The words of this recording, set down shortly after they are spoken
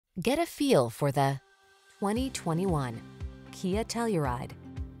Get a feel for the 2021 Kia Telluride.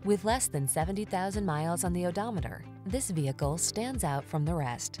 With less than 70,000 miles on the odometer, this vehicle stands out from the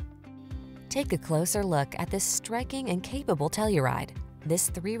rest. Take a closer look at this striking and capable Telluride. This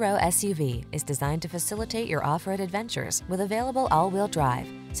three-row SUV is designed to facilitate your off-road adventures with available all-wheel drive,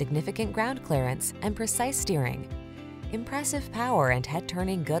 significant ground clearance, and precise steering. Impressive power and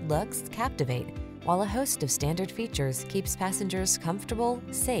head-turning good looks captivate, while a host of standard features keeps passengers comfortable,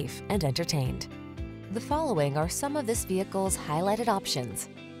 safe, and entertained. The following are some of this vehicle's highlighted options: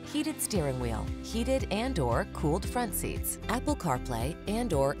 heated steering wheel, heated and/or cooled front seats, Apple CarPlay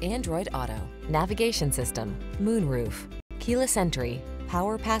and/or Android Auto, navigation system, moonroof, keyless entry,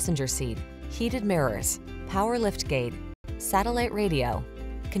 power passenger seat, heated mirrors, power liftgate, satellite radio.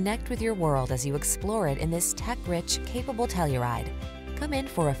 Connect with your world as you explore it in this tech-rich, capable Telluride. Come in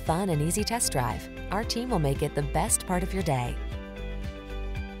for a fun and easy test drive. Our team will make it the best part of your day.